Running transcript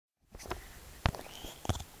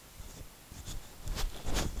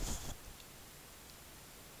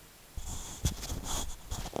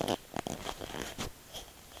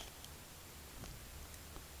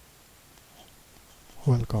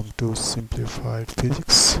Welcome to Simplified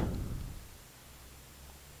Physics.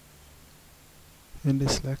 In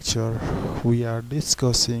this lecture, we are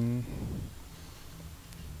discussing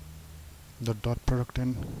the dot product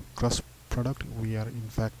and cross product. We are in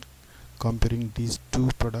fact comparing these two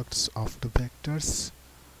products of the vectors.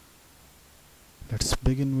 Let's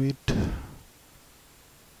begin with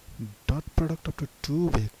dot product of the two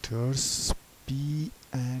vectors. P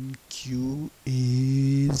and Q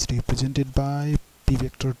is represented by P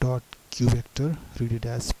vector dot Q vector, read it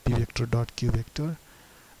as P vector dot Q vector,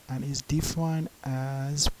 and is defined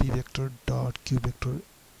as P vector dot Q vector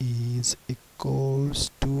is equals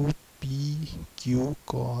to PQ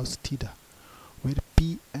cos theta, where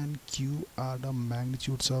P and Q are the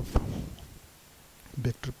magnitudes of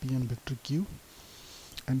vector P and vector Q,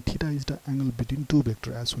 and theta is the angle between two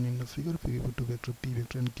vectors as shown in the figure. If we give to vector P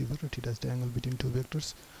vector and Q vector, theta is the angle between two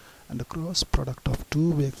vectors, and the cross product of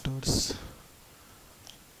two vectors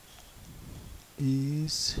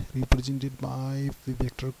is represented by P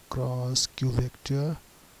vector cross Q vector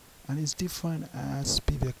and is defined as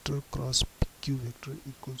P vector cross Q vector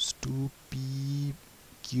equals to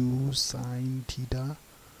PQ sine theta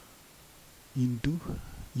into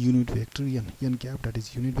unit vector n cap, that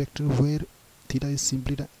is unit vector, where theta is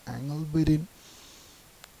simply the angle between,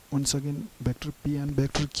 once again, vector P and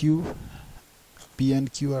vector Q. P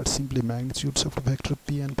and Q are simply magnitudes of the vector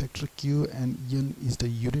P and vector Q, and n is the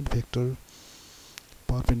unit vector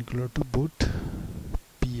perpendicular to both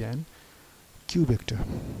P and Q vector.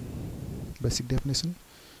 Basic definition: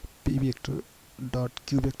 P vector dot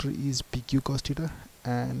Q vector is PQ cos theta,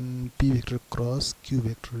 and P vector cross Q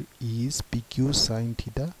vector is PQ sine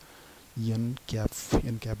theta. N cap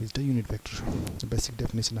is the unit vector. The basic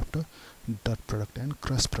definition of the dot product and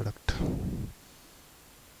cross product.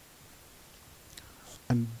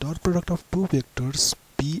 And dot product of two vectors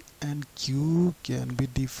P and Q can be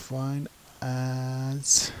defined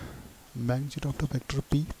as magnitude of the vector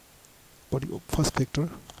P for the first vector,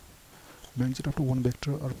 magnitude of the one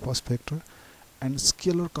vector or first vector, and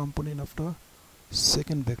scalar component of the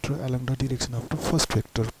second vector along the direction of the first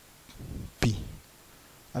vector P.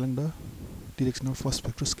 Along the direction of first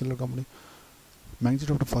vector, scalar component, magnitude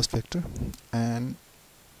of the first vector, and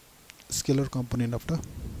scalar component of the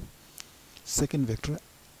second vector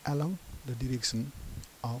along the direction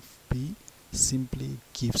of P simply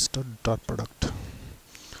gives the dot product,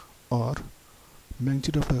 or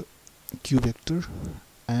magnitude of the Q vector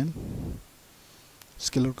and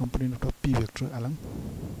scalar component of the P vector along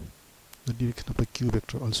the direction of the Q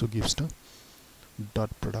vector also gives the dot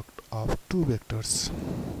product of two vectors.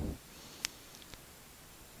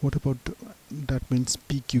 What about that? Means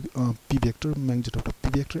P vector, magnitude of the P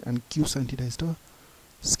vector, and Q sin theta is the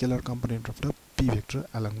scalar component of the P vector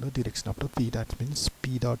along the direction of the P. That means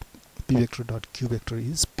P vector dot Q vector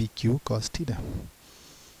is PQ cos theta.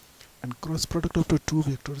 And cross product of the two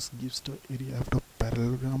vectors gives the area of the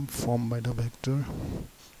parallelogram formed by the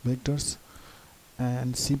vectors,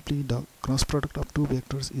 and simply the cross product of two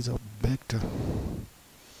vectors is a vector,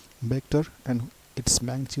 and its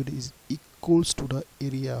magnitude is equals to the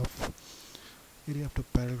area of the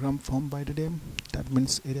parallelogram formed by them. That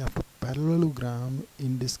means area of the parallelogram,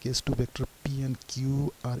 in this case two vector P and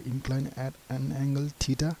Q are inclined at an angle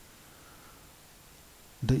theta.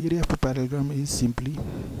 The area of the parallelogram is simply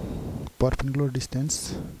perpendicular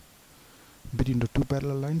distance between the two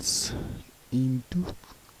parallel lines into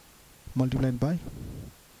multiplied by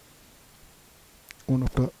one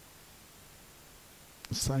of the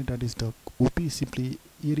side, that is the OP. Simply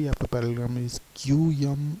area of the parallelogram is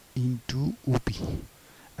QM into OP,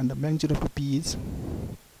 and the magnitude of the P is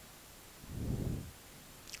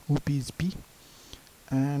OP is P,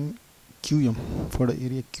 and QM, for the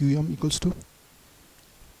area QM equals to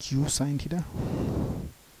Q sin theta.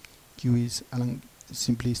 Q is along,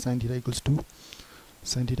 simply sin theta equals to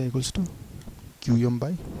QM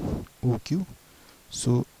by OQ.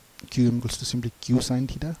 So QM equals to simply Q sin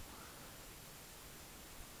theta,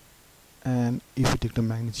 and if we take the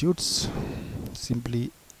magnitudes, simply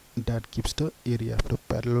that gives the area of the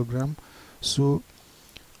parallelogram. So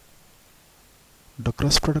the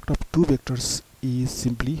cross product of two vectors is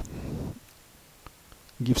simply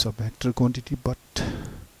gives a vector quantity, but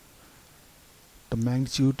the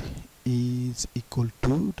magnitude is equal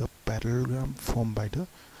to the parallelogram formed by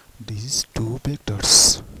these two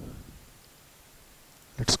vectors.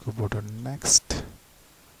 Let's go for the next.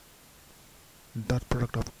 Dot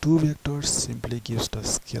product of two vectors simply gives the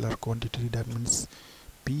scalar quantity. That means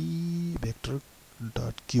P vector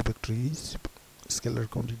dot Q vector is scalar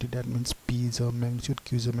quantity. That means P is a magnitude,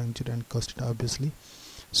 Q is a magnitude, and cos theta obviously.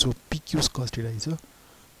 So PQ's cos theta is a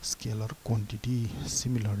scalar quantity.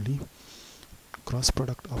 Similarly, cross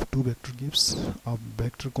product of two vector gives a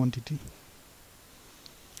vector quantity.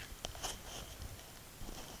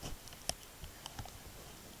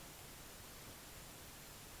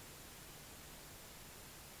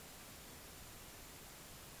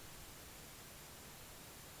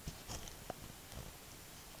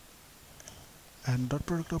 And dot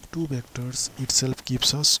product of two vectors itself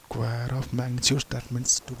gives us square of magnitudes. That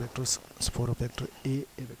means two vectors. For a vector a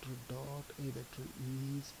vector dot a vector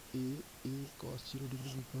is a cos 0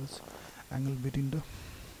 degree, because angle between the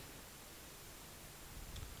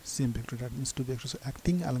same vector. That means two vectors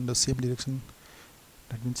acting along the same direction.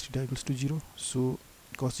 That means theta equals to 0. So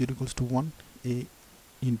cos 0 equals to 1. A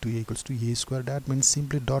into a equals to a square. That means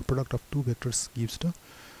simply dot product of two vectors gives the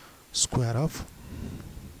square of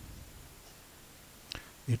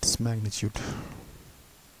its magnitude.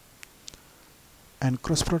 And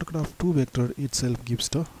cross product of two vector itself gives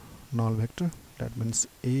the null vector. That means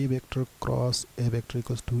a vector cross a vector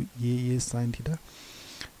equals to a sin theta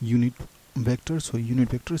unit vector. So unit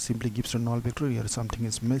vector simply gives the null vector. Here something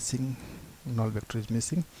is missing, null vector is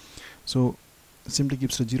missing, so simply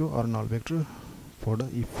gives a 0 or null vector for the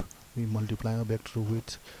if we multiply a vector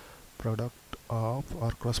with product of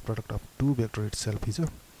or cross product of two vector itself is a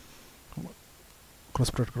cross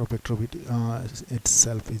product of vector with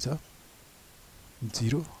itself is a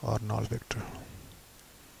 0 or null vector.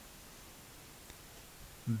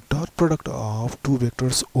 Dot product of two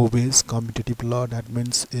vectors obeys commutative law. That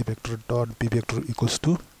means a vector dot b vector equals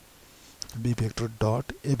to b vector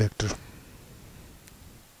dot a vector.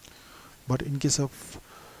 But in case of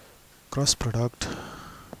cross product,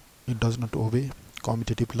 it does not obey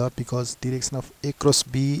commutative law, because direction of a cross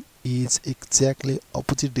b is exactly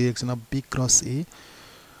opposite direction of b cross a.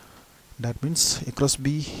 That means a cross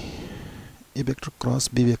b, a vector cross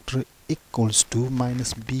b vector equals to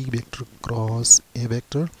minus b vector cross a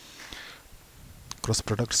vector. Cross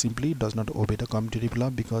product simply does not obey the commutative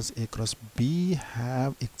law, because a cross b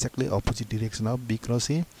have exactly opposite direction of b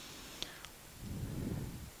cross a.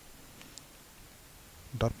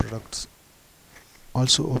 Dot products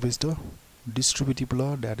also obeys the distributive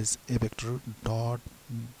law, that is a vector dot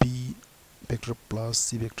b vector plus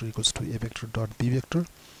c vector equals to a vector dot b vector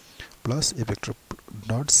plus a vector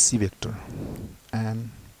dot c vector.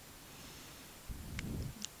 And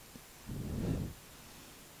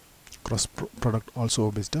cross product also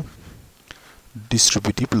obeys the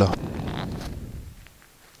distributive law.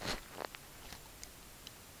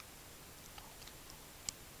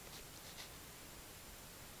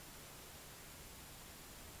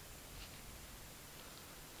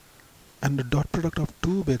 And the dot product of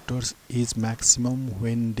two vectors is maximum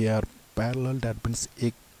when they are parallel. That means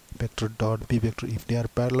a vector dot b vector, if they are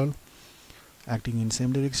parallel acting in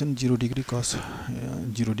same direction, 0 degree cos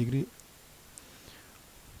 0 degree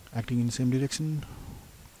acting in same direction,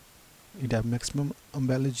 it have maximum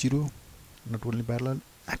value 0. Not only parallel,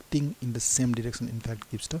 acting in the same direction in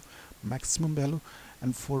fact gives the maximum value.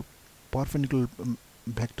 And for perpendicular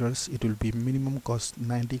vectors, it will be minimum cos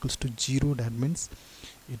 90 equals to 0. That means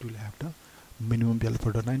it will have the minimum value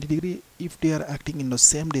for the 90 degree if they are acting in the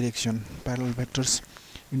same direction. Parallel vectors,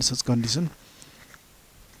 in such condition,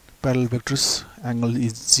 parallel vectors angle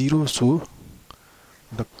is 0, so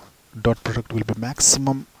the dot product will be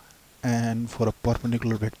maximum, and for a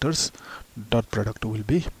perpendicular vectors, dot product will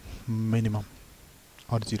be minimum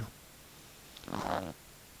or 0.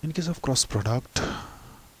 In case of cross product,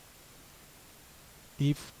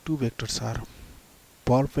 if two vectors are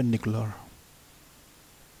perpendicular,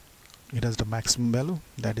 it has the maximum value,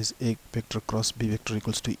 that is a vector cross b vector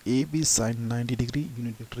equals to ab sin 90 degree.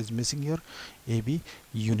 Unit vector is missing here, ab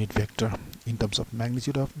unit vector. In terms of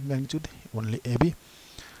magnitude only ab.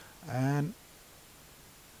 And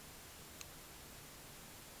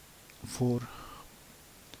for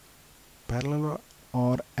parallel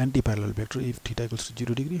or anti-parallel vector, if theta equals to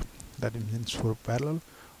 0 degree, that means for parallel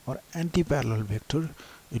or anti-parallel vector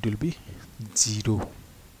it will be 0.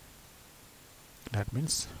 That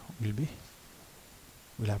means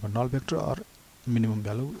we'll have a null vector or minimum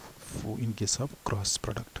value for in case of cross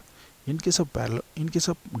product. In case of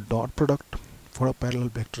dot product, for a parallel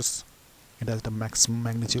vectors, it has the maximum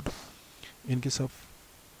magnitude. In case of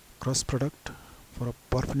cross product, for a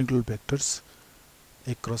perpendicular vectors,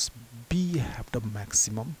 a cross b have the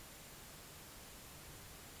maximum.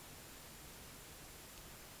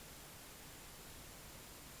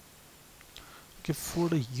 Okay, for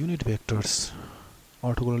the unit vectors,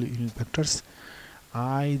 orthogonal unit vectors,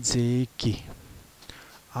 I, j, k,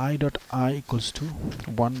 I dot I equals to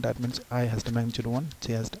 1. That means I has the magnitude 1,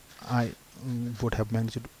 j has the I both have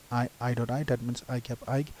magnitude I dot I, that means I cap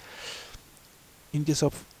I. In case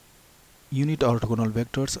of unit orthogonal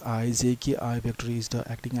vectors, I j k I vector is the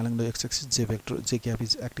acting along the x-axis, j vector j cap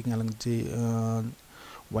is acting along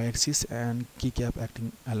y-axis, and k cap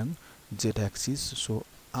acting along z-axis. So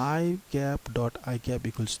I cap dot I cap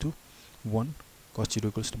equals to 1, cos 0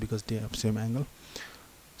 equals to, because they have same angle.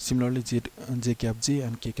 Similarly, j cap j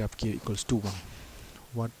and k cap k equals to 1.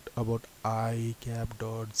 What about I cap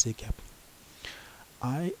dot j cap?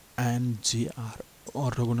 I and j are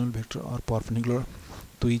orthogonal vector or perpendicular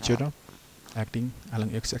to each other, acting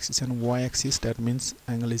along x-axis and y-axis. That means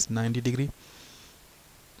angle is 90 degree.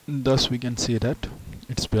 Thus we can say that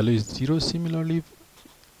its value is 0. Similarly,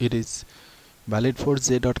 it is valid for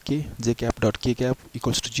j cap dot k cap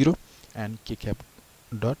equals to 0, and k cap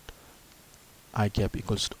dot I cap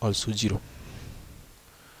equals to also 0.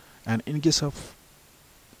 And in case of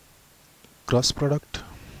cross product,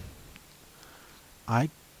 I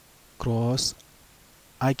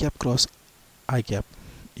cap cross I cap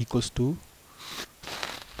equals to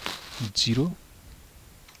 0,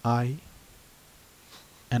 I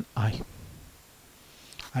and I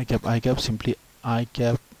cap simply I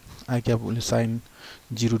cap will sign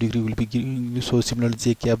 0 degree will be giving. So similarly,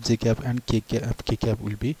 j cap and k cap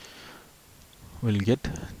will get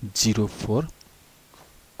 0 for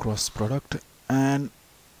cross product. And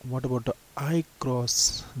what about the I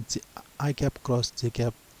cap cross j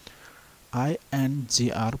cap? I and j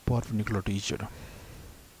are perpendicular to each other.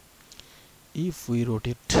 If we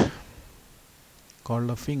rotate curl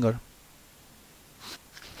the finger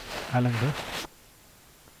along the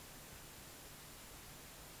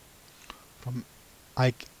from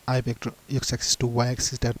I vector x-axis to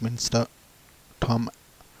y-axis, that means the thumb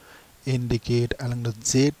indicate along the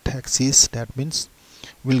z-axis, that means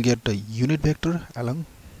we'll get the unit vector along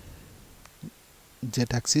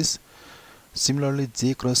z-axis. Similarly,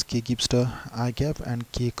 j cross k gives the I cap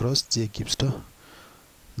and k cross j gives the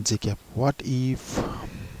j cap. What if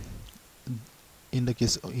in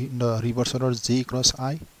the reverse order, j cross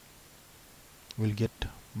I will get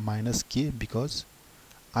minus k, because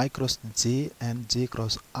I cross j and j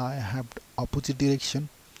cross I have the opposite direction.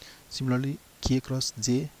 Similarly, k cross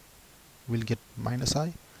j will get minus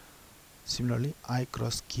I. Similarly, I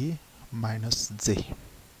cross k minus j.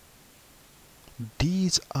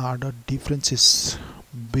 These are the differences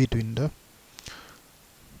between the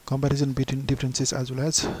comparison between differences as well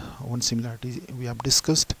as one similarity we have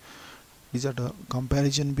discussed. These are the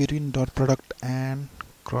comparison between dot product and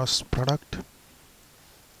cross product.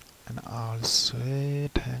 And I'll say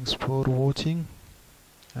thanks for watching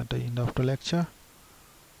at the end of the lecture.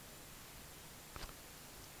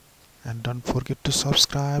 And don't forget to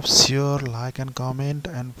subscribe, share, like and comment.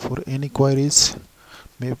 And for any queries,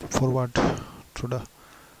 may forward to the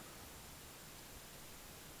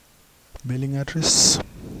mailing address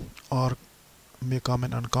or may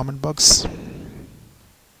comment on comment box.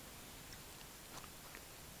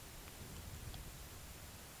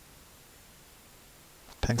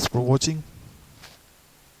 Thanks for watching.